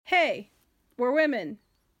hey, we're women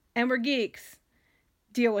and we're geeks.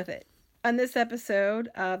 Deal with it. On this episode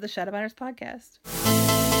of the Shadowbinders podcast.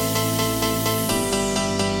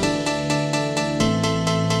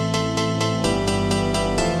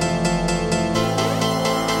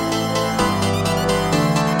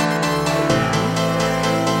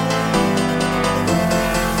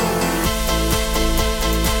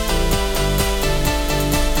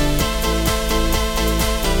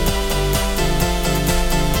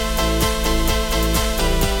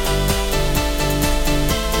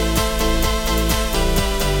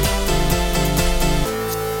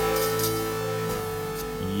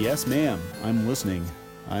 Yes, ma'am. I'm listening.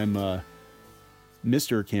 I'm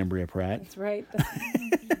Mr. Cambria Pratt. That's right.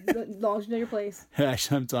 As long as you know your place.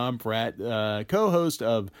 I'm Tom Pratt, co-host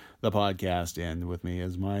of the podcast, and with me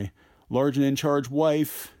is my large and in-charge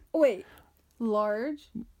wife. Oh, wait. Large?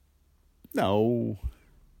 No.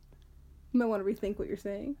 You might want to rethink what you're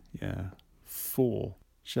saying. Yeah. Full.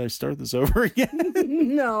 Should I start this over again?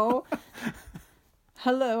 No.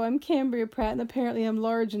 Hello, I'm Cambria Pratt, and apparently I'm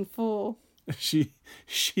large and full. She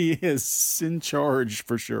is in charge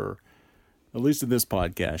for sure. At least in this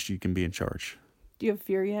podcast, you can be in charge. Do you have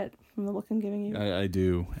fear yet from the look I'm giving you? I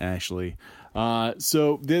do, actually.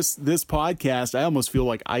 So this podcast, I almost feel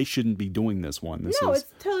like I shouldn't be doing this one. It's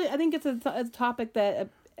totally. I think it's a topic that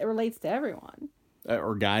relates to everyone.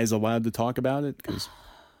 Are guys allowed to talk about it? Because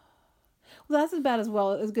well, that's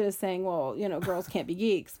as good as saying, well, girls can't be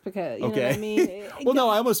geeks because you know what I mean. Well, no,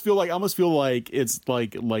 I almost feel like it's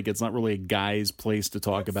like it's not really a guy's place to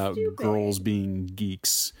talk about stupid. Girls being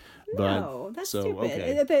geeks. But, no, that's so, stupid.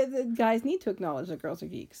 Okay. The guys need to acknowledge that girls are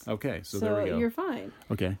geeks. Okay, so there we go. You're fine.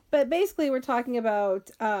 Okay. But basically, we're talking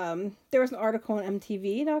about, there was an article on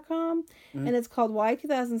MTV.com, and it's called Why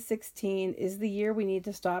 2016 is the Year We Need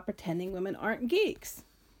to Stop Pretending Women Aren't Geeks.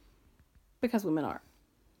 Because women are.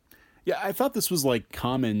 Yeah, I thought this was like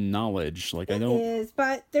common knowledge. Like It is,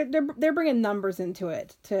 but they're bringing numbers into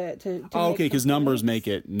it to okay, because numbers make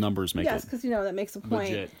it. Yes, because that makes a point.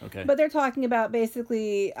 Legit. Okay. But they're talking about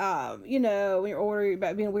basically, when you're older,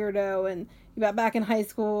 about being a weirdo, and about back in high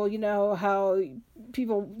school, how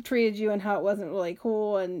people treated you and how it wasn't really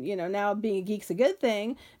cool, and now being a geek's a good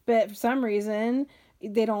thing, but for some reason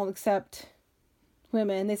they don't accept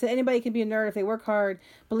women. They said anybody can be a nerd if they work hard,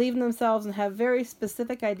 believe in themselves, and have very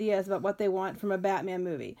specific ideas about what they want from a Batman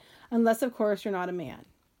movie. Unless, of course, you're not a man.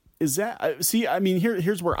 Is that see? I mean,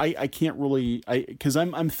 here's where I can't really because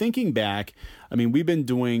I'm thinking back. I mean, we've been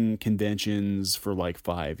doing conventions for like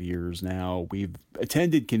 5 years now. We've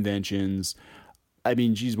attended conventions. I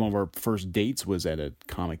mean, geez, one of our first dates was at a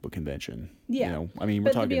comic book convention. Yeah. I mean,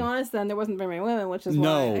 but to be honest, then there wasn't very many women, which is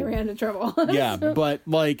why I ran into trouble. Yeah, but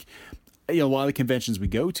like. A lot of the conventions we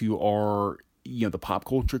go to are, the pop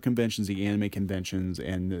culture conventions, the anime conventions,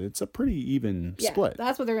 and it's a pretty even split.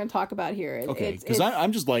 That's what they're going to talk about here. Okay, because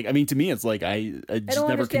I'm just like, I mean, to me, it's like I just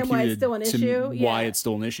never computed why it's still an issue. Why it's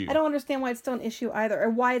still an issue. I don't understand why it's still an issue either, or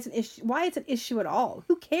why it's an issue at all.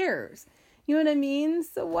 Who cares? You know what I mean?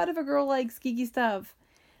 So what if a girl likes geeky stuff?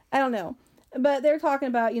 I don't know, but they're talking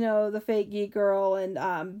about the fake geek girl and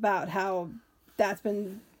about how that's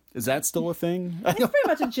been. Is that still a thing? It's pretty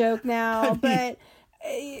much a joke now, but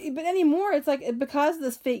anymore, it's like because of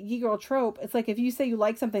this fake geek girl trope. It's like if you say you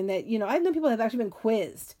like something that I've known people that have actually been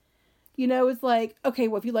quizzed. It's like, okay,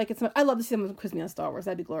 well, if you like it, I'd love to see someone quiz me on Star Wars.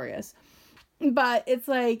 That'd be glorious. But it's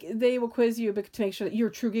like they will quiz you to make sure that you're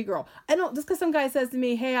a true geek girl. I don't just because some guy says to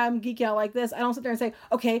me, "Hey, I'm geeky, I like this." I don't sit there and say,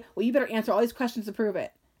 "Okay, well, you better answer all these questions to prove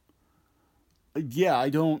it." Yeah, I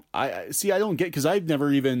don't get because I've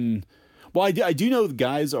never even. Well, I do know the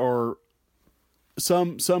guys are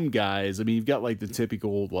some guys. I mean, you've got like the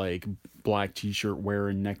typical like black t-shirt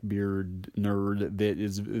wearing neckbeard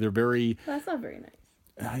nerd they're very. That's not very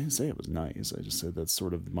nice. I didn't say it was nice. I just said that's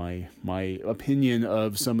sort of my opinion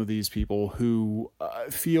of some of these people who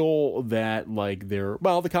feel that like they're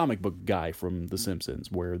the comic book guy from The Simpsons,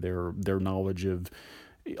 where their knowledge of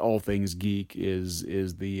all things geek is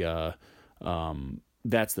the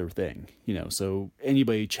that's their thing, so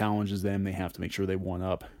anybody challenges them, they have to make sure they one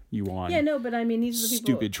up you on. Yeah, no, but I mean, these are the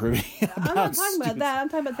people. Stupid trivia. I'm not talking about that. I'm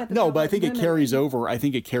talking about that. No, but I think it carries over. I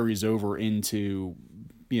think it carries over into,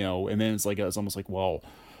 and then it's almost like, well,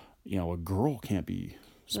 a girl can't be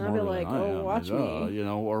smarter like, than I am. Watch me.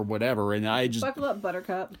 Or whatever. And I just buckle up,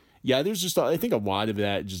 Buttercup. Yeah, there's just I think a lot of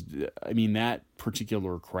that. That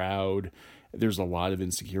particular crowd, there's a lot of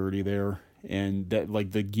insecurity there. And that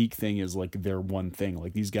like the geek thing is like their one thing.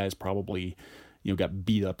 Like these guys probably, got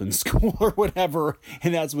beat up in school or whatever,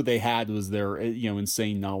 and that's what they had was their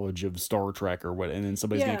insane knowledge of Star Trek or what, and then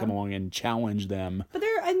somebody's gonna come along and challenge them. But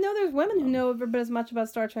I know there's women who know every bit as much about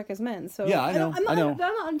Star Trek as men. So yeah, I know. I know.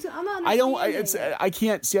 I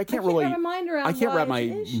can't wrap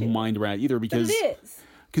my mind around it either because but it is.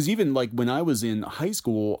 Because even like when I was in high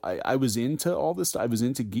school, I was into all this stuff. I was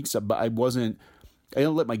into geek stuff, but I didn't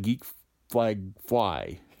let my geek flag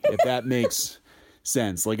fly, if that makes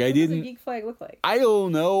sense. Like I didn't. What does a geek flag look like? I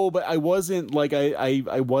don't know, but I wasn't like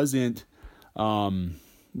I wasn't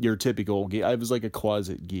your typical geek. I was like a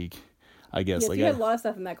closet geek, I guess. Yes, like you had a lot of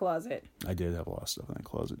stuff in that closet. I did have a lot of stuff in that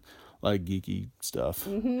closet, a lot of geeky stuff.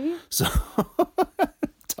 Mm-hmm. So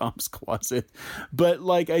Tom's closet, but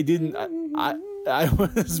like I didn't. I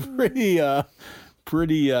was pretty like,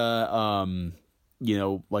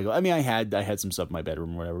 I mean, I had some stuff in my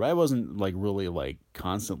bedroom or whatever, but I wasn't like really like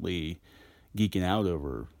constantly geeking out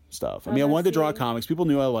over stuff. I mean, I wanted to draw comics. People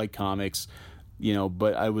knew I liked comics,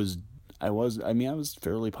 but I was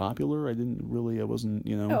fairly popular. I wasn't.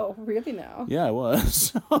 Oh, really now? Yeah, I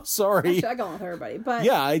was. Sorry. Actually, I go on with everybody, but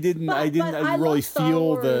yeah, I didn't really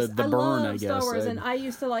feel the burn, I guess. Star Wars, and I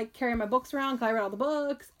used to like carry my books around because I read all the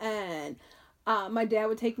books, and my dad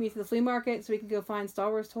would take me to the flea market so we could go find Star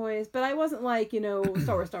Wars toys. But I wasn't like,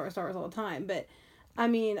 Star Wars all the time. But I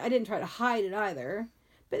mean, I didn't try to hide it either.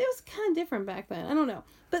 But it was kind of different back then. I don't know.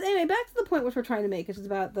 But anyway, back to the point which we're trying to make, which is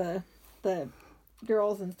about the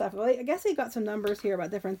girls and stuff. Well, I guess they got some numbers here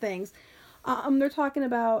about different things. They're talking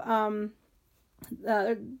about,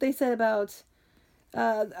 they said about,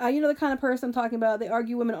 the kind of person I'm talking about, they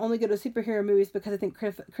argue women only go to superhero movies because they think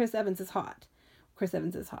Chris Evans is hot. Chris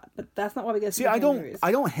Evans is hot, but that's not why we get. See, I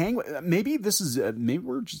don't hang with. Maybe this is. Maybe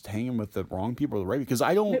we're just hanging with the wrong people or the right. Because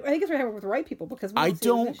I don't. I think it's we're hanging with the right people because I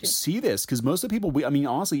don't see this because most of the people. I mean,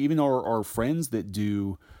 honestly, even our friends that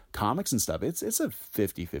do comics and stuff, it's a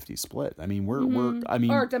 50-50 split. I mean, we're. I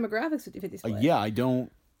mean, our demographics 50-50 split. Yeah, I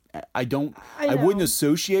wouldn't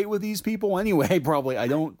associate with these people anyway. Probably, I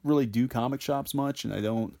don't really do comic shops much, and I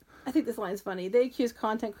don't. I think this line's funny. They accuse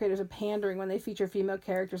content creators of pandering when they feature female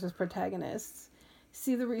characters as protagonists.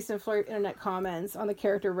 See the recent flurry of internet comments on the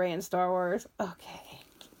character Rey in Star Wars. Okay.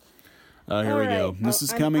 Here we go. This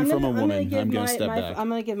is coming from a woman. I'm going to step back. I'm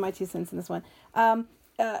going to give my 2 cents in this one.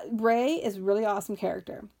 Rey is a really awesome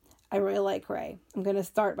character. I really like Rey. I'm going to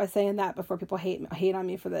start by saying that before people hate on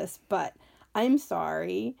me for this. But I'm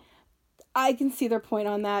sorry. I can see their point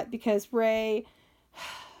on that because Rey...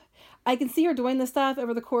 I can see her doing this stuff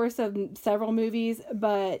over the course of several movies,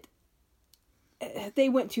 but... they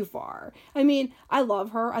went too far. I mean, I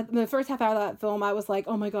love her. The first half hour of that film, I was like,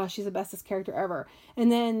 oh my gosh, she's the bestest character ever.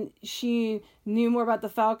 And then she knew more about the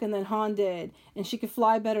Falcon than Han did. And she could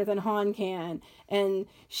fly better than Han can. And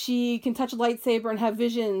she can touch a lightsaber and have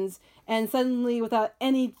visions. And suddenly, without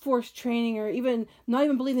any forced training or not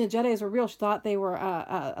even believing the Jedis were real, she thought they were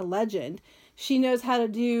a legend. She knows how to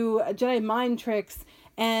do Jedi mind tricks.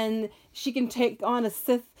 And she can take on a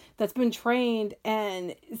Sith that's been trained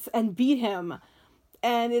and beat him.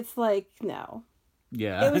 And it's like, no.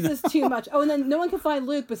 Yeah. It was just too much. Oh, and then no one can find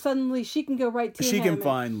Luke, but suddenly she can go right to him. She can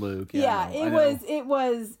find Luke. Yeah, it was,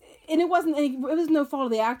 and it was no fault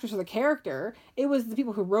of the actress or the character. It was the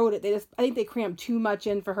people who wrote it. I think they crammed too much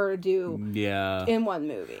in for her to do in one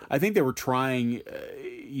movie. I think they were trying,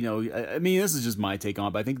 I mean, this is just my take on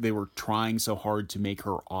it, but I think they were trying so hard to make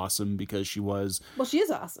her awesome because she is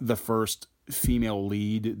awesome. The first female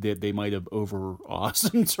lead that they might have over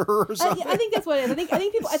awesomed her or something. I think that's what it is. I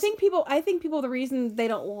think people the reason they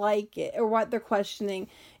don't like it or what they're questioning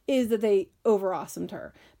is that they over awesomed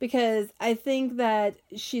her, because I think that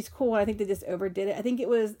she's cool and I think they just overdid it. I think it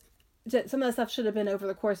was some of the stuff should have been over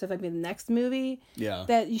the course of the next movie. Yeah.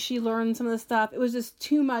 That she learned some of the stuff. It was just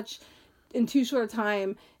too much in too short a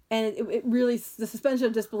time. And it really, the suspension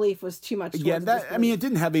of disbelief was too much. Yeah, I mean, it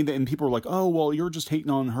didn't have anything, and people were like, "Oh, well, you're just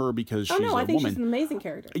hating on her because she's a woman." I think she's an amazing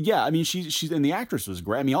character. Yeah, I mean, she's and the actress was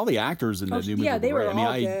great. I mean, all the actors in the new movie were great. They were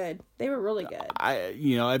all good. They were really good.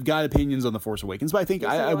 I've got opinions on The Force Awakens, but I think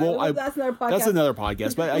I will. That's another podcast. That's another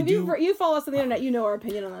podcast. But you follow us on the internet, you know our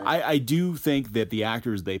opinion on that. I do think that the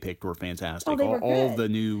actors they picked were fantastic. They were good. All the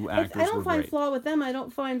new actors were great. I don't find flaw with them. I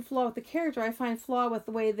don't find flaw with the character. I find flaw with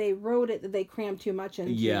the way they wrote it. That they crammed too much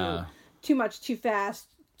into. Yeah. Too much, too fast,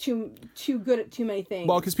 too good at too many things.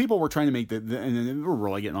 Well, because people were trying to make and we're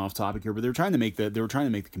really getting off topic here, but they were trying to make the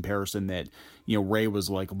comparison that Rey was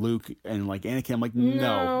like Luke and like Anakin. I'm like,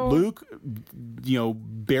 no. Luke,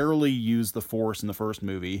 barely used the Force in the first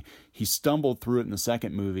movie. He stumbled through it in the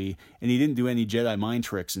second movie, and he didn't do any Jedi mind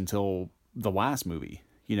tricks until the last movie.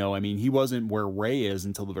 I mean, he wasn't where Rey is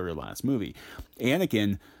until the very last movie.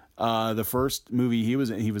 Anakin. The first movie he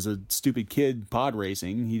was a stupid kid pod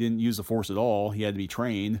racing. He didn't use the Force at all. He had to be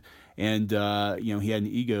trained, and he had an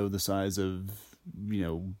ego the size of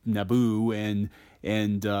Naboo,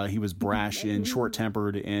 and he was brash and short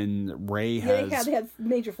tempered. And Rey they had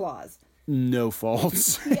major flaws. No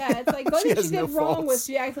faults. Yeah, it's like one thing she did wrong faults. was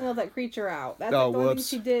she accidentally let that creature out. That's like the only thing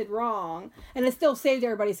she did wrong, and it still saved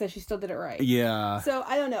everybody. So she still did it right. Yeah. So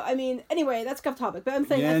I don't know. I mean, anyway, that's off topic. But I'm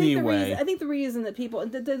saying, I think the reason that people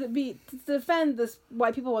to defend this,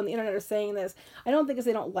 why people on the internet are saying this, I don't think it's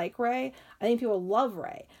they don't like Rey. I think people love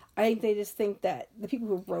Rey. I think they just think that the people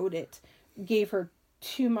who wrote it gave her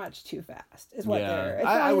too much too fast is what they're.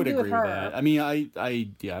 I would agree with that. I mean, I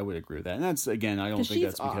would agree with that. And that's, again, I don't think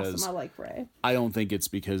that's because awesome. I like Rey. I don't think it's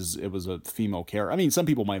because it was a female character. I mean, some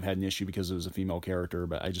people might have had an issue because it was a female character,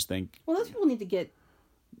 but I just think, well, those people need to get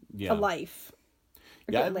a life.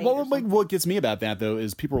 Yeah, well, like, what gets me about that, though,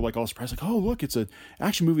 is people are like all surprised, like, oh, look, it's an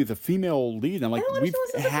action movie with a female lead. And I'm like, we've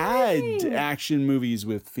had action movies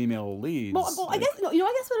with female leads. Well, I guess I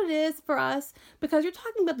guess what it is for us, because you're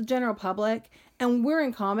talking about the general public, and we're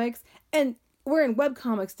in comics, and we're in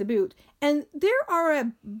webcomics to boot, and there are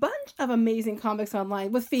a bunch of amazing comics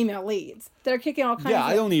online with female leads that are kicking all kinds of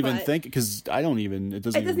I don't even think, because it doesn't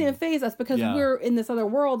even faze us, because we're in this other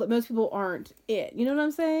world that most people aren't in. You know what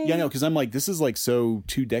I'm saying? Yeah, no, because I'm like, this is like 2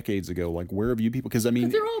 decades ago. Like, where have you people? Because I mean,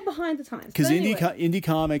 they're all behind the times. Because indie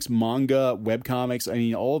comics, manga, web comics, I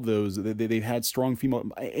mean, all of those, they've had strong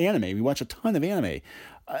female anime. We watch a ton of anime.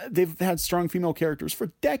 They've had strong female characters for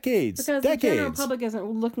decades. Because the general public isn't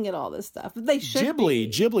looking at all this stuff. They should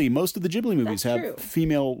Ghibli, most of the Ghibli movies have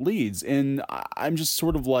female leads. And I'm just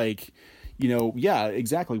sort of like, yeah,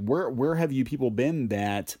 exactly. Where have you people been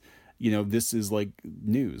that, this is like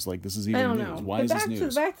news? Like, this is even news. Know. Why is this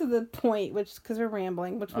news? Back to the point, which, because we're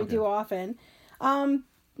rambling, which we do often. But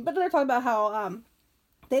they're talking about how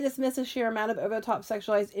they dismiss a sheer amount of over-the-top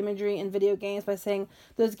sexualized imagery in video games by saying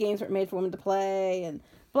those games weren't made for women to play and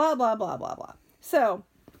blah, blah, blah, blah, blah. So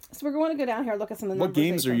we're going to go down here and look at some of the numbers. What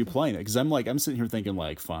games are you playing? Because I'm sitting here thinking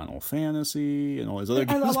like Final Fantasy and all these other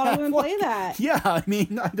games. And a lot of women play that. Yeah, I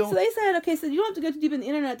mean, I don't. So they said, okay, so you don't have to go too deep in the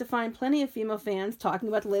internet to find plenty of female fans talking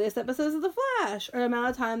about the latest episodes of The Flash or the amount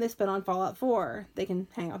of time they spent on Fallout 4. They can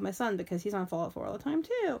hang out with my son because he's on Fallout 4 all the time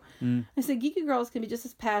too. I said, geeky girls can be just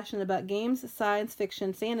as passionate about games, science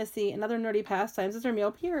fiction, fantasy, and other nerdy pastimes as their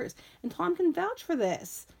male peers. And Tom can vouch for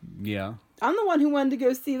this. Yeah. I'm the one who wanted to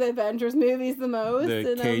go see the Avengers movies the most.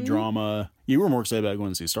 The K-drama. You were more excited about going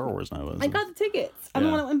to see Star Wars than I was. I got the tickets. I'm the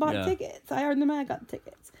one that went and bought tickets. I earned them and I got the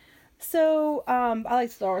tickets. So, I like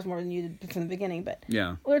Star Wars more than you did from the beginning, but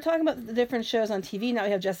we're talking about the different shows on TV. Now we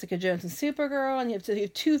have Jessica Jones and Supergirl, and you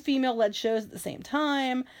have 2 female-led shows at the same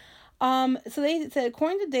time. So they said,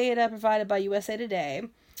 according to data provided by USA Today,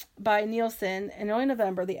 by Nielsen, in early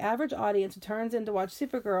November, the average audience who turns in to watch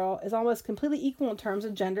Supergirl is almost completely equal in terms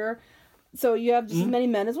of gender. So you have just as many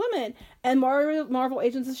men as women. And Marvel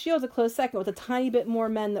Agents of S.H.I.E.L.D. is a close second with a tiny bit more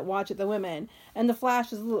men that watch it than women. And The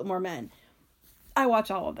Flash is a little bit more men. I watch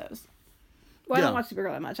all of those. Well, I don't watch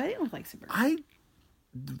Supergirl that much. I didn't like Supergirl. I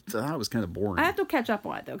thought it was kind of boring. I have to catch up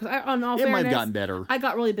on it, though. Because it might have gotten better. I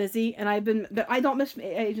got really busy, and I don't miss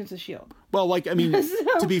Agents of S.H.I.E.L.D. Well, like, I mean,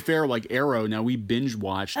 to be fair, like Arrow, now we binge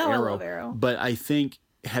watched Arrow. I love Arrow. But I think,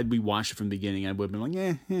 had we watched it from the beginning, I would have been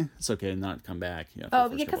like, it's okay to not come back. Because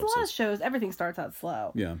a lot of shows, everything starts out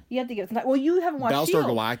slow. Yeah. You have to give it some time. Well, you haven't watched Battlestar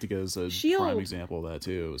S.H.I.E.L.D. Galactica is a prime example of that,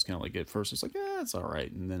 too. It was kind of like, at first, it's like, it's all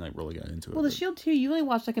right. And then I really got into it. Well, the S.H.I.E.L.D. 2, you only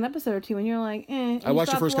watched like an episode or two, and you're like, I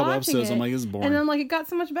watched the first couple episodes, I'm like, this is boring. And then, like, it got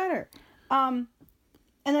so much better. And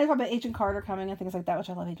then they talk about Agent Carter coming and things like that,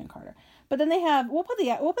 which I love Agent Carter. But then they have, we'll put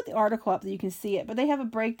the article up so you can see it, but they have a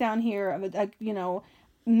breakdown here of,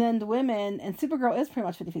 men to women, and Supergirl is pretty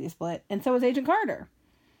much 50-50 split, and so is Agent Carter.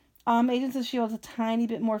 Agents of S.H.I.E.L.D. is a tiny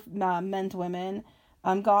bit more men to women.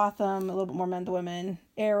 Gotham, a little bit more men to women.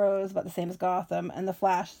 Arrow is about the same as Gotham, and The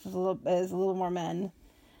Flash is a little more men.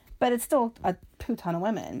 But it's still a ton of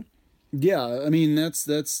women. Yeah, I mean, I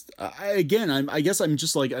guess I'm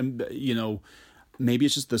just like, maybe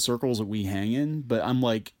it's just the circles that we hang in, but I'm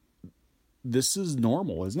like, this is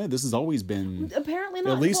normal, isn't it? This has always been, apparently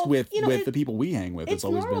not. At least with the people we hang with, it's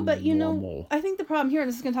always normal, been normal. I think the problem here, and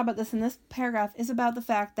this is going to talk about this in this paragraph, is about the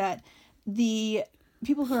fact that the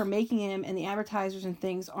people who are making him and the advertisers and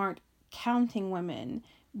things aren't counting women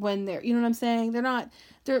when they're, you know what I'm saying? They're not.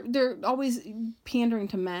 They're always pandering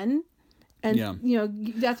to men. And,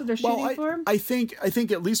 that's what they're shooting for? I think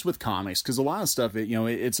at least with comics, because a lot of stuff,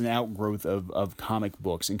 it's an outgrowth of comic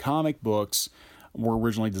books. And comic books, were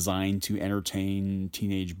originally designed to entertain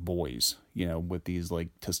teenage boys, with these like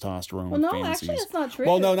testosterone fantasies. Actually, that's not true.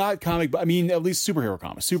 Well, no, not comic, but I mean at least superhero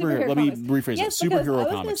comics. Let me rephrase yes, that. Superhero I was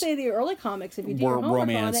comics. Going to say the early comics, if you do were your homework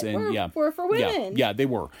romance on it, and were for women. Yeah, they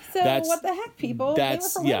were. So what the heck, people? They were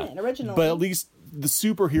for women originally. But at least the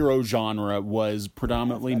superhero genre was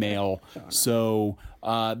predominantly male. So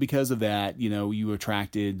because of that, you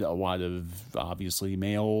attracted a lot of obviously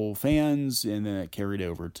male fans, and then it carried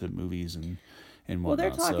over to movies and whatnot. Well,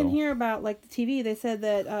 they're talking here about like the TV. They said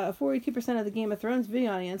that 42% of the Game of Thrones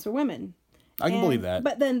video audience are women. I can believe that.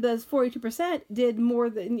 But then those 42% did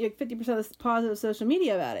more than 50% of the positive social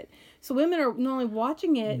media about it. So women are not only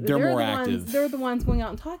watching it, they're more active. They're the ones going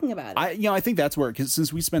out and talking about it. I think that's where, because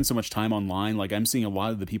since we spend so much time online, like I'm seeing a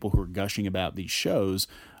lot of the people who are gushing about these shows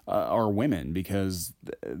are women, because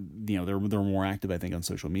they're more active, I think, on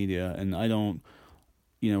social media. And I don't,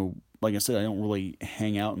 like I said, I don't really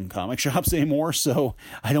hang out in comic shops anymore, so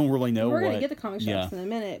I don't really know. We're going to get to comic shops in a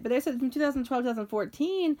minute, but they said from 2012 to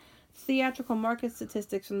 2014. Theatrical market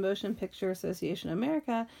statistics from the Motion Picture Association of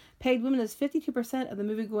America pegged women as 52% of the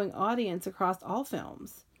movie-going audience across all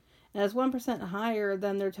films, and as 1% higher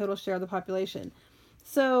than their total share of the population.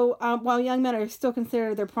 So while young men are still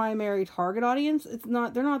considered their primary target audience,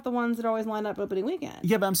 they're not the ones that always line up opening weekend.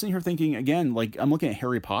 Yeah, but I'm sitting here thinking, again, like I'm looking at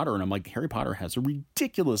Harry Potter, and I'm like, Harry Potter has a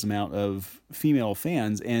ridiculous amount of female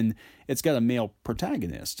fans, and it's got a male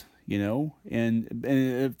protagonist.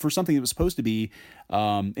 And for something that was supposed to be,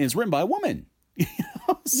 and it's written by a woman.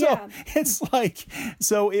 So it's like,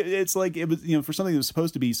 it's like it was, for something that was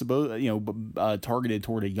supposed to be targeted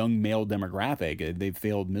toward a young male demographic. They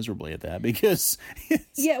failed miserably at that because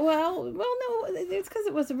no, it's because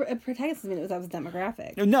it was a protagonist. That was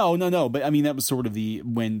demographic. No. But I mean, that was sort of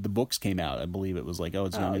when the books came out. I believe it was like,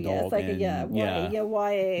 it's young adult. It's like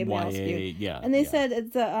YA male skewed. And they said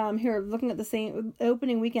it's here looking at the same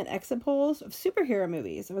opening weekend exit polls of superhero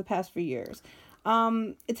movies over the past few years.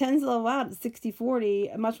 It tends to level out at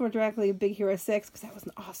 60-40, much more directly Big Hero 6, because that was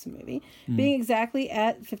an awesome movie, being exactly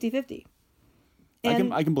at 50-50.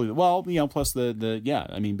 I can believe it. Well, plus the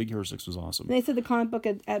Big Hero 6 was awesome. They said the comic book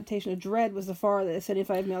adaptation of Dredd was the far that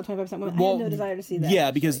 75 male, 25% women. I had no desire to see that. Yeah,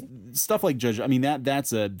 because stuff like Judge, I mean,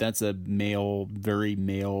 that's a male, very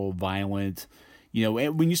male, violent,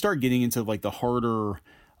 when you start getting into like the harder,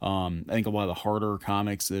 I think a lot of the harder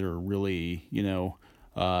comics that are really,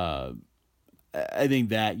 I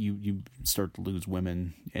think that you start to lose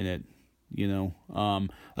women in it,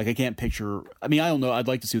 like I can't picture. I mean, I don't know. I'd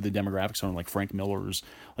like to see what the demographics on like Frank Miller's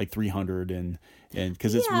like 300 and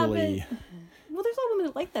because it's really. Well, there's a lot of women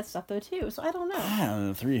that like that stuff though too. So I don't know. I don't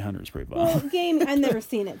know. 300 is pretty fun. Well, game I've never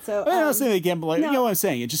seen it, so I'm not saying they can't. But like, you know what I'm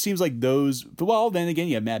saying? It just seems like those. Well, then again,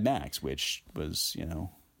 you have Mad Max, which was I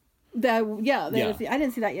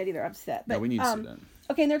didn't see that yet either. I'm upset. But we need to see that.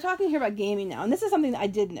 Okay, and they're talking here about gaming now, and this is something that I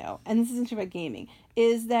did know, and this is interesting about gaming,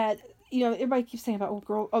 is that, everybody keeps saying about,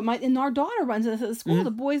 and our daughter runs into the school,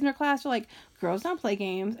 the boys in her class are like, girls don't play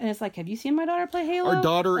games, and it's like, have you seen my daughter play Halo? Our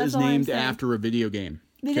daughter is named after a video game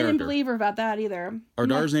They didn't believe her about that either. Our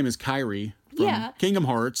daughter's name is Kyrie from Kingdom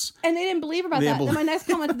Hearts. And they didn't believe her about that. Then my next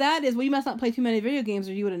comment to that is, well, you must not play too many video games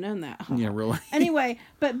or you would have known that. Yeah, really. Anyway,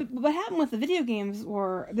 but what happened with the video games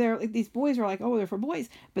were, these boys were like, oh, they're for boys.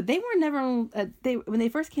 But they were never, when they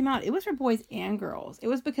first came out, it was for boys and girls. It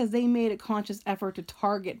was because they made a conscious effort to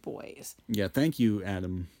target boys. Yeah, thank you,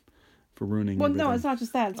 Adam. For ruining well, everything. No, it's not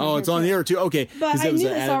just that. It's on the air too. Okay, but I knew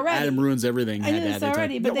this already. Adam ruins everything. I knew this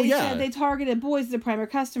already, but they said they targeted boys as their primary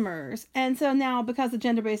customers, and so now because of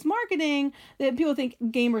gender-based marketing, that people think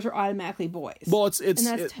gamers are automatically boys. Well, it's and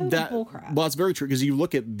that's total bullcrap. Well, it's very true because you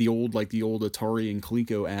look at the old Atari and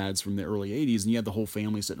Coleco ads from the early '80s, and you had the whole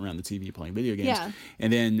family sitting around the TV playing video games. Yeah.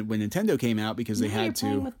 And then when Nintendo came out, because they had to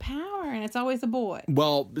playing with power, and it's always a boy.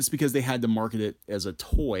 Well, it's because they had to market it as a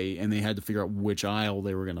toy, and they had to figure out which aisle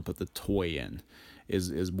they were going to put the toy in.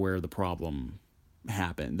 Is where the problem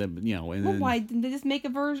happened. Why didn't they just make a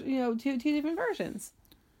version? Two different versions.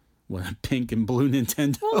 What, pink and blue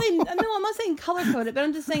Nintendo? Well, no, I'm not saying color code it, but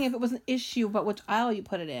I'm just saying if it was an issue about which aisle you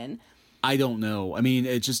put it in. I don't know. I mean,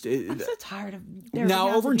 I'm so tired of.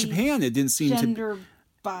 Now over in Japan, it didn't seem gender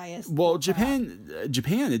biased. Well, Japan, it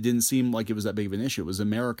didn't seem like it was that big of an issue. It was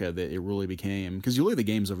America that it really became, because you look at the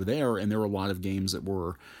games over there, and there were a lot of games that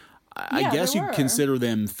were. I guess you consider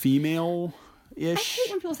them female. Ish. I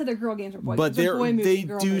hate when people say their girl games are boy but games. They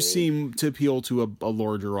do seem to appeal to a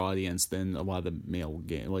larger audience than a lot of the male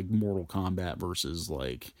games, like Mortal Kombat versus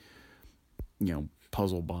like,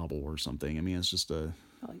 Puzzle Bobble or something. I mean, it's just I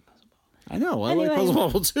like Puzzle Bobble. I know. I Anyway, like Puzzle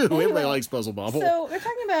Bobble too. Everybody likes Puzzle Bobble. So we're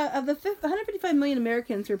talking about of the 155 million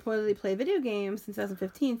Americans who reportedly play video games in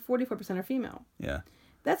 2015, 44% are female. Yeah.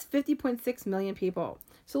 That's 50.6 million people.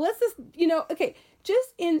 So let's just, okay,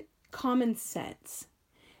 just in common sense,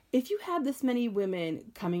 if you had this many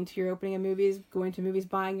women coming to your opening of movies, going to movies,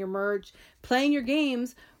 buying your merch, playing your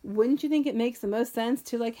games, wouldn't you think it makes the most sense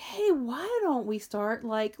to like, hey, why don't we start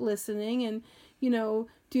like listening and,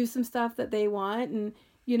 do some stuff that they want and,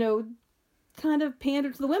 kind of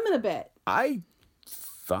pander to the women a bit? I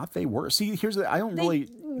thought they were. See, I don't really.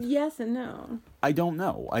 Yes and no. I don't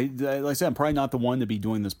know. Like I said, I'm probably not the one to be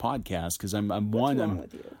doing this podcast because I'm What's wrong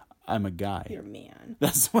with you? I'm a guy. You're a man.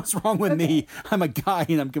 That's what's wrong with me. I'm a guy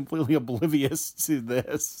and I'm completely oblivious to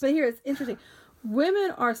this. But here, it's interesting.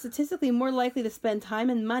 Women are statistically more likely to spend time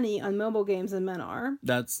and money on mobile games than men are.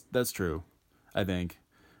 That's true, I think.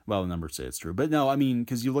 Well, the numbers say it's true. But no, I mean,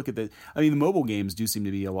 because you look at the mobile games do seem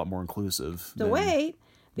to be a lot more inclusive.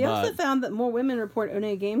 They also found that more women report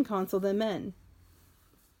owning a game console than men.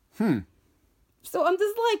 So I'm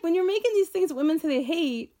just like, when you're making these things that women say they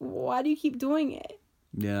hate, why do you keep doing it?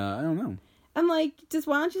 Yeah, I don't know. I'm like,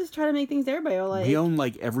 why don't you just try to make things everybody like? We own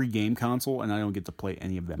like every game console, and I don't get to play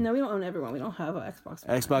any of them. No, we don't own everyone. We don't have an Xbox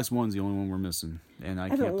One. Xbox One's the only one we're missing, and I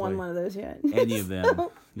can't haven't play won one of those yet. any of them.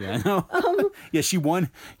 So, yeah, I know. Yeah, she won.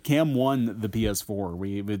 Cam won the PS4.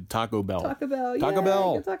 We with Taco Bell. Taco Bell. Taco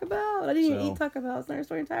Bell. I didn't even eat Taco Bell. It's another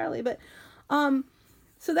story entirely. But,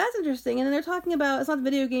 so that's interesting. And then they're talking about, it's not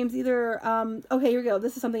video games either. Okay, here we go.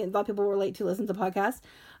 This is something a lot of people relate to, listen to podcasts.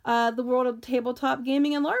 The world of tabletop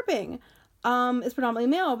gaming and LARPing. Is predominantly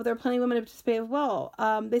male, but there are plenty of women who participate as well.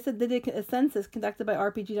 They said they did a census conducted by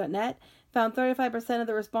RPG.net, found 35% of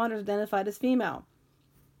the responders identified as female.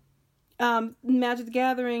 Magic the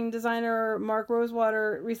Gathering designer Mark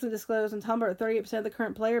Rosewater recently disclosed on Tumblr that 38% of the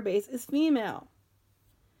current player base is female.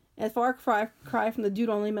 And a far cry from the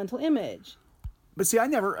dude-only mental image. But see,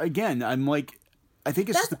 I'm like, I think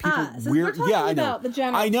it's That's just the people us. weird. We're talking about the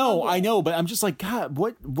general I know, but I'm just like, God,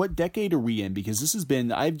 what decade are we in? Because this has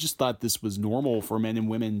been, I've just thought this was normal for men and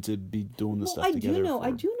women to be doing this stuff together.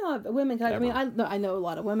 I do know of women. I mean, I know a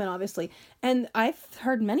lot of women, obviously, and I've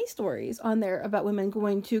heard many stories on there about women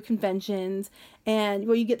going to conventions, and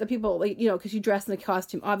you get the people like because you dress in a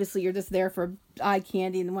costume. Obviously, you're just there for eye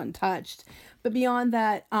candy and wanting touched, but beyond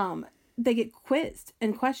that, they get quizzed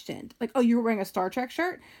and questioned. Like, oh, you were wearing a Star Trek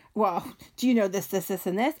shirt? Well, do you know this,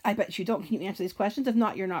 and this? I bet you don't. Can you answer these questions? If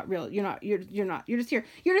not, you're not real. You're not. You're not. You're just here.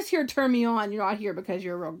 You're just here to turn me on. You're not here because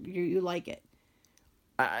you're real. You like it.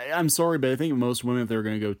 I'm sorry, but I think most women, if they were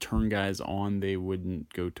going to go turn guys on, they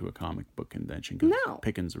wouldn't go to a comic book convention because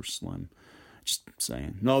pickings are slim. Just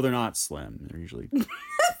saying. No, they're not slim. They're usually You need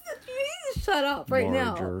to shut up right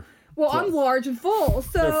larger. now. Well, I'm large and full,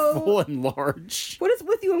 so... They're full and large. What is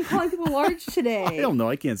with you and calling people large today? I don't know.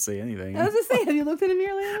 I can't say anything. I was going to say, have you looked in a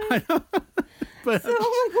mirror lately? I know. But, so, I'm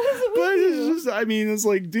like, what is it with you? It's just, I mean, it's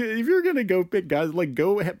like, dude, if you're going to go pick guys, like,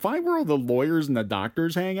 go find where all the lawyers and the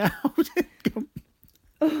doctors hang out.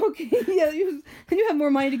 Okay, yeah, you have more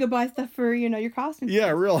money to go buy stuff for, your costume.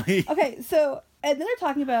 Yeah, really. Okay, so... And then they're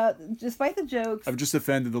talking about, despite the jokes... I've just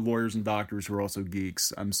offended the lawyers and doctors who are also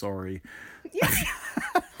geeks. I'm sorry. Yeah.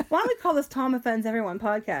 Why don't we call this Tom Offends Everyone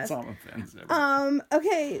podcast? Tom Offends Everyone.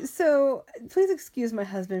 Okay, so please excuse my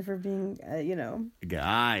husband for being, A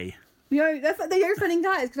guy. That's not, you're offending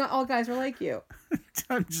guys, because not all guys are like you.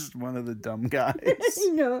 I'm just one of the dumb guys.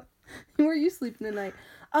 Where are you sleeping tonight?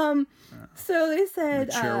 So they said... In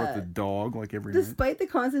a chair with the dog, like every Despite the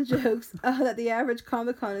constant jokes that the average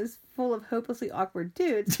Comic-Con is full of hopelessly awkward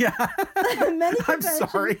dudes. Yeah. I'm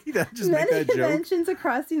sorry. Many conventions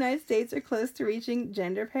across the United States are close to reaching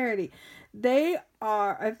gender parity. They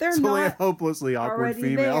are, if they're so not they have hopelessly awkward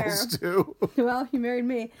females, too. Well, you married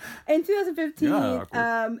me. In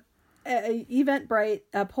 2015, Eventbrite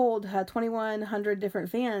polled 2,100 different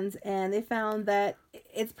fans, and they found that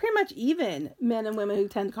it's pretty much even men and women who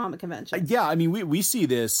attend comic conventions. Yeah, I mean, we see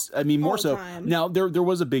this. I mean, more so time. Now. There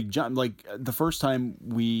was a big jump. Like the first time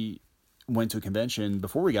we went to a convention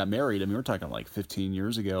before we got married. I mean, we're talking like 15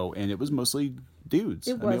 years ago, and it was mostly dudes.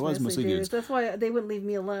 It was mostly dudes. That's why they wouldn't leave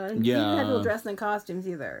me alone. Yeah, you didn't have people dressed in costumes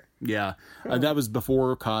either. Yeah, that was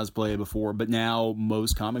before cosplay. But now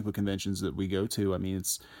most comic book conventions that we go to, I mean,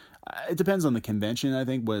 it depends on the convention, I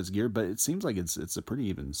think, what it's geared, but it seems like it's a pretty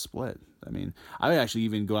even split. I mean, I would actually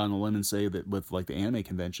even go out on a limb and say that with like the anime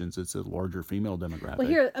conventions, it's a larger female demographic. Well,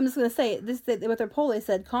 here, I'm just going to say, with their poll, they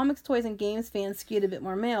said comics, toys, and games fans skewed a bit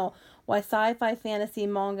more male, while sci-fi, fantasy,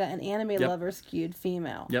 manga, and anime lovers skewed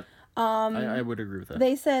female. Yep. I would agree with that.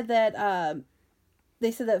 They said that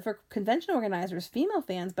they said that for convention organizers, female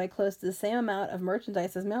fans buy close to the same amount of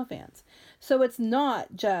merchandise as male fans. So it's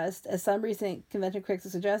not just, as some recent convention critics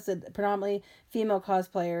have suggested, predominantly female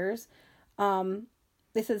cosplayers.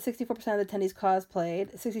 They said 64% of the attendees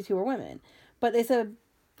cosplayed, 62 were women. But they said,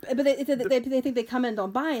 they think they come in and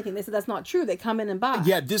don't buy anything. They said that's not true. They come in and buy.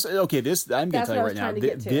 Yeah, I'm going to tell you right now.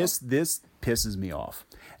 This pisses me off.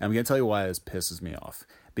 And I'm going to tell you why this pisses me off.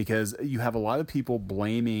 Because you have a lot of people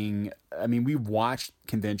blaming, I mean, we've watched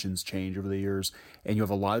conventions change over the years, and you have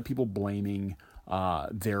a lot of people blaming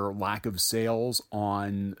their lack of sales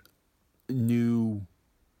on new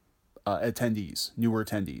attendees, newer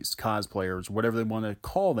attendees, cosplayers, whatever they want to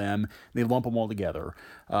call them. They lump them all together.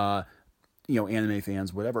 Anime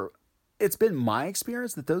fans, whatever. It's been my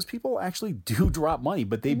experience that those people actually do drop money,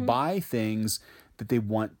 but they buy things that they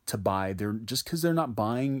want to buy. They're just because they're not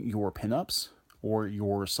buying your pinups or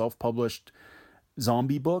your self-published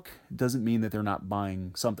zombie book doesn't mean that they're not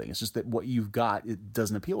buying something. It's just that what you've got, it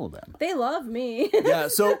doesn't appeal to them. They love me. Yeah,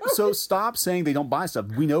 so stop saying they don't buy stuff.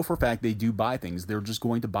 We know for a fact they do buy things. They're just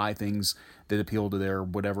going to buy things that appeal to their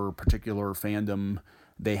whatever particular fandom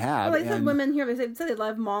they have. Well, they said women here, they said they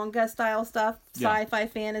love manga style stuff, sci-fi,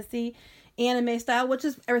 fantasy, anime style, which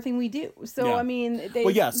is everything we do. So, yeah. I mean...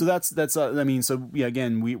 so that's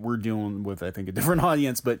again, we're dealing with, I think, a different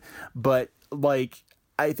audience, but like,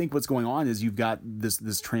 I think what's going on is you've got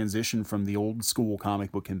this transition from the old school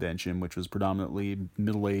comic book convention, which was predominantly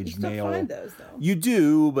middle-aged male. You still find those, though. You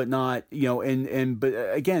do, but not, but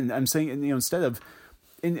again, I'm saying, instead of,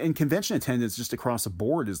 in convention attendance just across the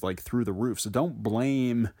board is like through the roof. So don't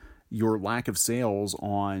blame your lack of sales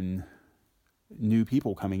on new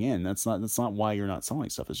people coming in. That's not why you're not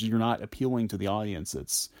selling stuff. It's just you're not appealing to the audience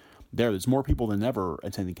that's there. There's more people than ever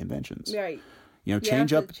attending conventions. Right.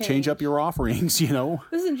 Change up your offerings, This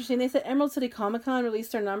is interesting. They said Emerald City Comic Con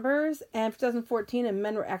released their numbers, and for 2014, and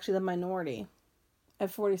men were actually the minority at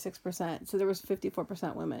 46%. So there was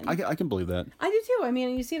 54% women. I can believe that. I do too. I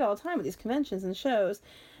mean, you see it all the time with these conventions and shows.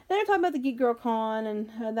 And they're talking about the Geek Girl Con and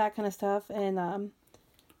that kind of stuff, and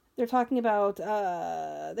they're talking about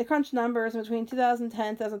they crunched numbers between 2010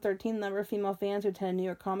 and 2013. The number of female fans who attended New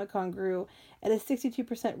York Comic Con grew at a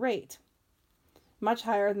 62% rate. Much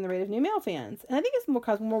higher than the rate of new male fans. And I think it's more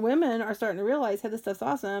because more women are starting to realize, hey, this stuff's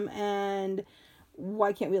awesome, and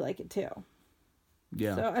why can't we like it too?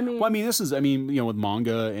 Yeah. So, I mean... Well, I mean, this is, with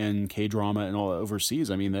manga and K-drama and all overseas,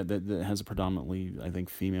 that has a predominantly, I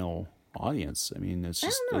think, female audience. I mean, it's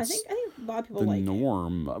just... I don't know. I think a lot of people like the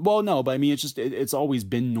norm. Well, no, but I mean, it's just, it's always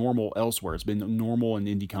been normal elsewhere. It's been normal in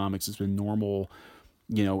indie comics. It's been normal...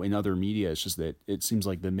 in other media. It's just that it seems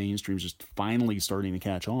like the mainstream is just finally starting to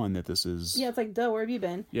catch on that this is... Yeah, it's like, duh, where have you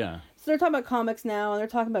been? Yeah. So they're talking about comics now, and they're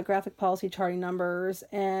talking about graphic policy charting numbers,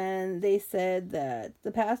 and they said that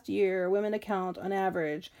the past year, women account, on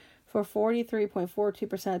average, for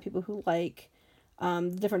 43.42% of people who like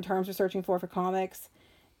different terms they're searching for comics.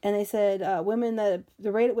 And they said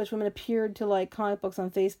the rate at which women appeared to like comic books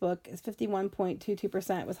on Facebook is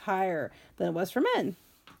 51.22% was higher than it was for men.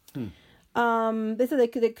 They said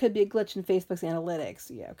it could be a glitch in Facebook's analytics.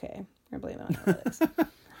 Yeah, okay. I blame it on analytics.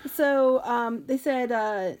 So they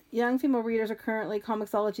said young female readers are currently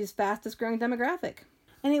Comixology's fastest growing demographic.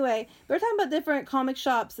 Anyway, they're talking about different comic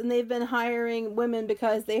shops, and they've been hiring women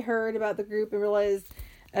because they heard about the group and realized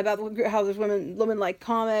about how there's women like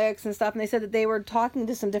comics and stuff. And they said that they were talking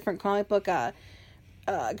to some different comic book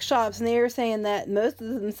shops, and they were saying that most of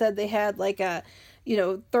them said they had like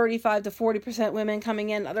 35 to 40% women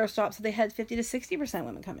coming in. Other shops, they had 50 to 60%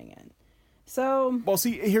 women coming in. So, well,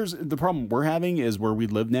 see, here's the problem we're having is where we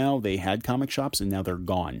live now. They had comic shops and now they're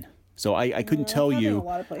gone. So I couldn't tell you. A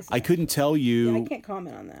lot of places, I couldn't tell you. Yeah, I can't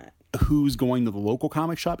comment on that. Who's going to the local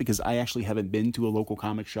comic shop, because I actually haven't been to a local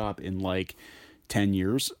comic shop in like 10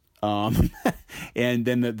 years. And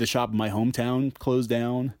then the shop in my hometown closed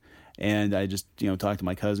down, and I just talked to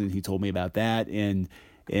my cousin. He told me about that, and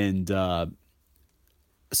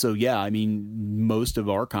so yeah, I mean, most of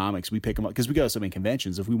our comics we pick them up because we go to so many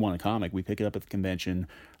conventions. If we want a comic, we pick it up at the convention,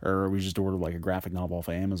 or we just order like a graphic novel off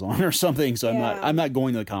of Amazon or something. So yeah. I'm not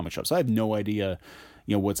going to the comic shop, so I have no idea,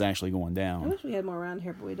 what's actually going down. I wish we had more around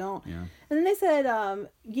here, but we don't. Yeah. And then they said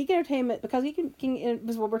geek entertainment, because geek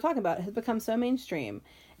is what we're talking about, has become so mainstream,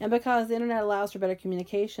 and because the internet allows for better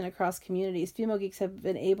communication across communities, female geeks have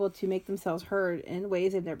been able to make themselves heard in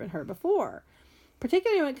ways they've never been heard before.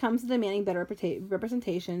 Particularly when it comes to demanding better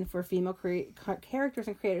representation for female characters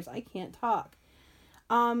and creators. I can't talk.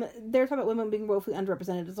 They're talking about women being woefully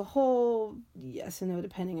underrepresented as a whole. Yes and no,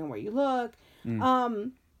 depending on where you look.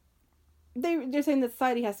 They're saying that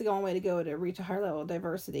society has to go on way to go to reach a higher level of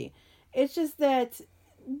diversity. It's just that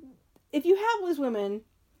if you have loose women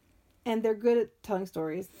and they're good at telling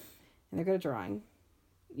stories and they're good at drawing,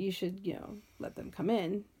 you should, let them come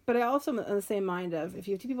in. But I also am on the same mind of, if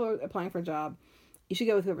you have two people applying for a job, you should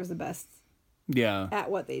go with whoever's the best at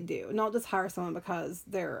what they do. Not just hire someone because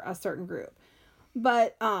they're a certain group.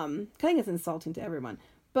 But I think it's insulting to everyone.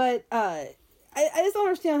 But I just don't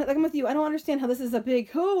understand. Like, I'm with you. I don't understand how this is a big,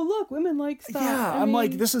 oh, look, women like stuff. Yeah, I'm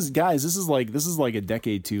like, this is like a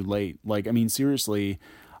decade too late. Like, I mean, seriously,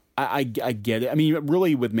 I get it. I mean,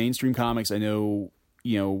 really, with mainstream comics, I know,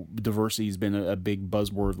 diversity has been a big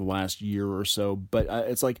buzzword the last year or so, but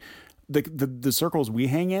it's like the circles we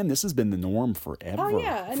hang in, this has been the norm forever. Oh,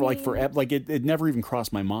 yeah. Forever. Like, it never even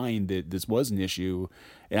crossed my mind that this was an issue.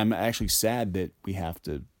 And I'm actually sad that we have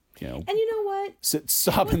to, And you know what?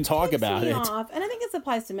 Stop and talk about it. Off, and I think this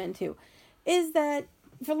applies to men too, is that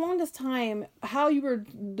for the longest time, how you were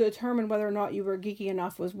determined whether or not you were geeky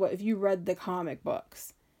enough was if you read the comic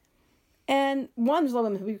books. And one, there's a lot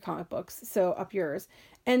of women who read comic books, so up yours.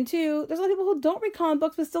 And two, there's a lot of people who don't read comic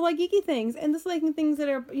books but still like geeky things. And just liking things that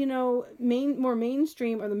are, more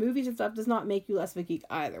mainstream or the movies and stuff does not make you less of a geek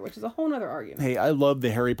either, which is a whole other argument. Hey, I love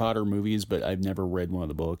the Harry Potter movies, but I've never read one of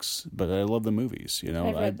the books. But I love the movies,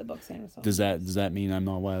 I've read the books. Does that mean I'm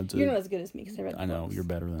not allowed to? You're not as good as me because I read the books. I know, you're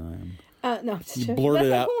better than I am. No, you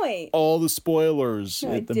blurted out all the spoilers.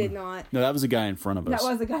 No, I did not. No, that was a guy in front of us. That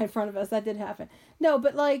was the guy in front of us. That did happen. No,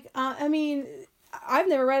 but I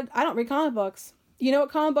don't read comic books. You know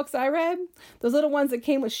what comic books I read? Those little ones that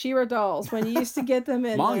came with She-Ra dolls when you used to get them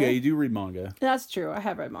in manga. You do read manga. That's true. I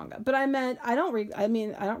have read manga. But I don't read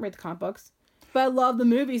the comic books. But I love the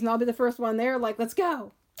movies and I'll be the first one there. Like, let's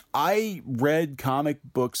go. I read comic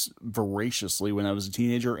books voraciously when I was a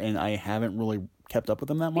teenager and I haven't really kept up with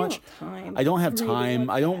them that much. I don't have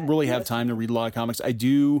time. I don't really have time to read a lot of comics. I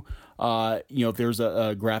do, if there's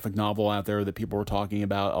a graphic novel out there that people are talking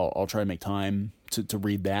about, I'll try to make time to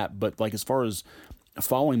read that. But like, as far as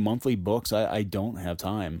following monthly books, I don't have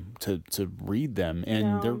time to read them,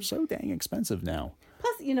 and they're so dang expensive now.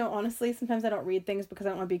 Plus, honestly, sometimes I don't read things because I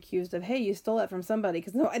don't want to be accused of, hey, you stole that from somebody.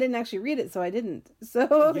 Because, no, I didn't actually read it, so I didn't. So,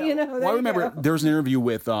 Well, I remember there was an interview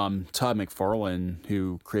with Todd McFarlane,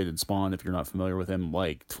 who created Spawn, if you're not familiar with him,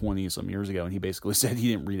 like 20-some years ago. And he basically said he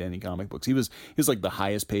didn't read any comic books. He was like the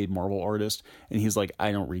highest paid Marvel artist. And he's like,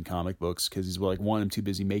 I don't read comic books because he's like, one, I'm too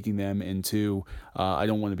busy making them. And two, I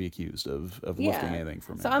don't want to be accused of lifting anything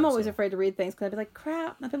from it. So I'm always afraid to read things because I'd be like,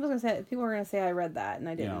 crap. People are going to say I read that and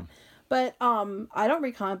I didn't. Yeah. But I don't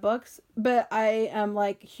read comic books, but I am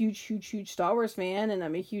like huge Star Wars fan, and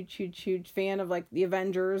I'm a huge fan of like the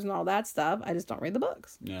Avengers and all that stuff. I just don't read the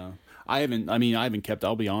books. Yeah. I'll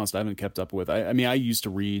be honest, I haven't kept up with, I used to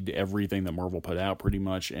read everything that Marvel put out pretty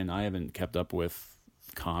much, and I haven't kept up with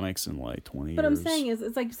comics in like 20 years. But I'm saying is,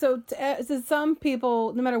 it's like, so to some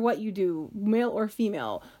people, no matter what you do, male or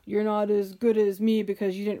female, you're not as good as me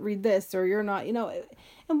because you didn't read this, or you're not, and why does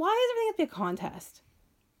everything have to be a contest?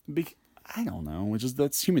 I don't know.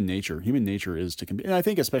 That's human nature. Human nature is to compete. And I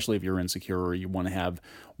think especially if you're insecure or you want to have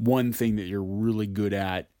one thing that you're really good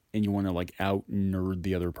at and you want to like out nerd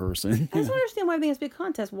the other person. I just don't understand why everything has to be a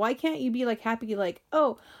contest. Why can't you be like happy, like,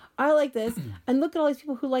 oh, I like this, and look at all these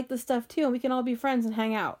people who like this stuff too, and we can all be friends and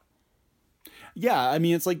hang out. Yeah,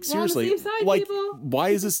 it's like, seriously, on the same side, like, people. Why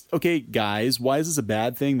is this, okay, guys, why is this a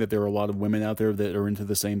bad thing that there are a lot of women out there that are into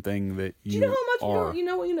the same thing that you are? Do you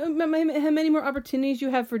know how much how many more opportunities you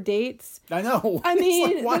have for dates? I know. I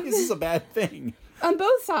mean, like, why is this a bad thing? On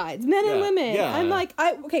both sides, men and women. Yeah. I'm like,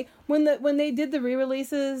 when they did the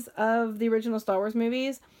re-releases of the original Star Wars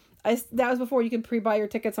movies, that was before you could pre-buy your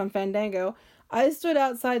tickets on Fandango. I stood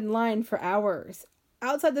outside in line for hours.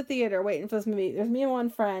 Outside the theater waiting for this movie. There's me and one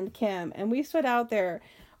friend, Kim, and we stood out there.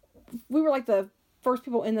 We were like the first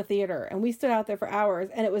people in the theater, and we stood out there for hours,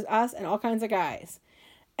 and it was us and all kinds of guys.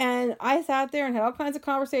 And I sat there and had all kinds of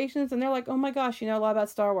conversations, and they're like, oh my gosh, you know a lot about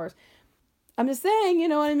Star Wars. I'm just saying, you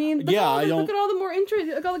know what I mean? Look at all the more interest.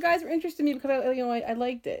 Look, all the guys were interested in me because I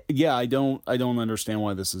liked it. Yeah, I don't understand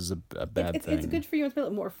why this is a bad thing. It's good for you to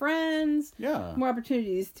build more friends. Yeah. More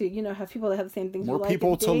opportunities to, have people that have the same things more you like.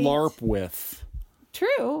 More people to LARP with.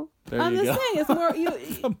 True. I'm just saying, it's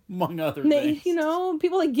more among other things.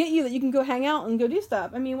 People that get you that you can go hang out and go do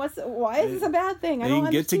stuff. I mean, why is this a bad thing? I don't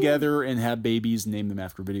understand. Get together and have babies and name them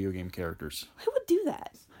after video game characters. Who would do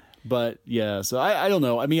that? But yeah, so I don't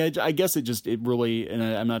know. I mean, I guess it really, and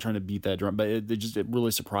I'm not trying to beat that drum, but it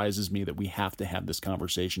really surprises me that we have to have this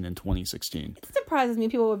conversation in 2016. It surprises me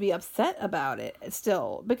people would be upset about it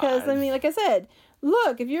still, because like I said,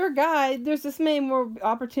 look, if you're a guy, there's just many more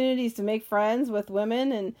opportunities to make friends with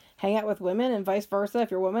women and hang out with women, and vice versa.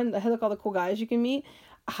 If you're a woman, look all the cool guys you can meet.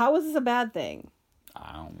 How is this a bad thing?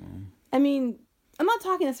 I don't know. I mean, I'm not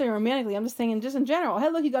talking necessarily romantically. I'm just saying just in general. Hey,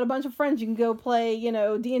 look, you got a bunch of friends you can go play,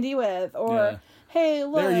 D&D with. Or, hey,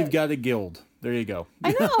 look. There you've got a guild. There you go.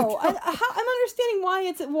 I know. I'm understanding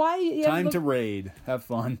why you time to raid. Have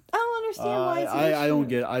fun. I don't understand why it's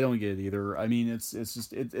I don't get it either. I mean, it's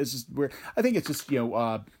just weird. I think it's just,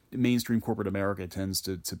 mainstream corporate America tends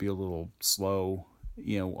to be a little slow,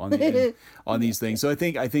 on these things. So I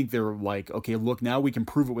think they're like, okay, look, now we can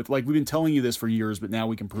prove it with, like, we've been telling you this for years, but now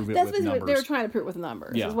we can prove it with numbers. They're trying to prove it with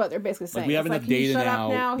numbers. Yeah. Is what they're basically saying. Like, we have enough data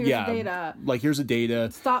now. Here's the data. Like, here's the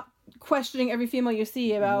data. Stop questioning every female you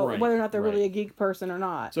see about whether or not they're really a geek person or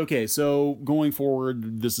not. So going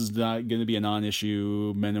forward, this is not going to be a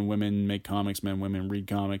non-issue. Men and women make comics. Men and women read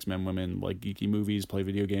comics. Men and women like geeky movies, play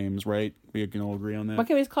video games, right? We can all agree on that. Why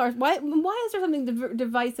can't we just why is there something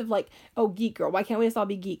divisive like, oh, geek girl? Why can't we just all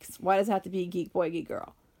be geeks? Why does it have to be geek boy, geek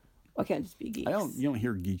girl? Why can't it just be geeks? You don't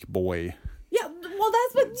hear geek boy. Yeah, well,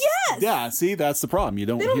 that's what, yes! Yeah, see, that's the problem. They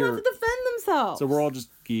don't have to defend themselves. So we're all just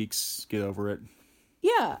geeks. Get over it.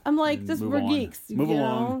 Yeah, I'm like, we're geeks. Move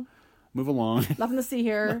along. Nothing to see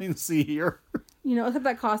here. Except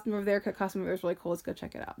that costume over there. That costume over there is really cool. Let's go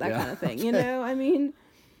check it out. That kind of thing. Okay. I mean.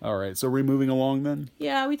 All right. So we're moving along then?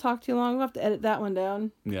 Yeah, we talked too long. We'll have to edit that one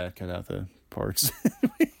down. Yeah, cut out the parts.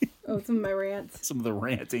 Some of my rants. Some of the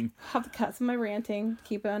ranting. I'll have to cut some of my ranting.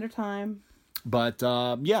 Keep it under time. But,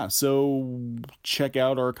 so check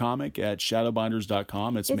out our comic at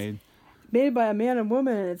shadowbinders.com. It's made by a man and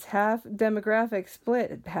woman, and it's half demographic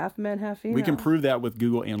split, half men, half female. We can prove that with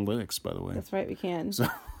Google Analytics, by the way. That's right, we can. So,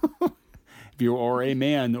 if you are a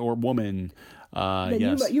man or woman,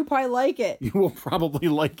 yes, you probably like it. You will probably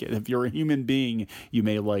like it. If you're a human being, you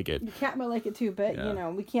may like it. Your cat might like it too, but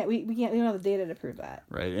we can't. We don't have the data to prove that.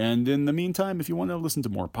 Right. And in the meantime, if you want to listen to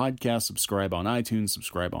more podcasts, subscribe on iTunes,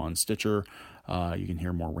 subscribe on Stitcher. You can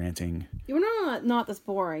hear more ranting. We're not this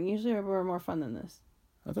boring. Usually, we're more fun than this.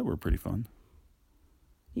 I thought we were pretty fun.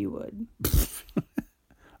 You would.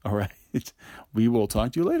 All right. We will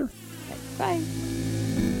talk to you later. Okay, bye.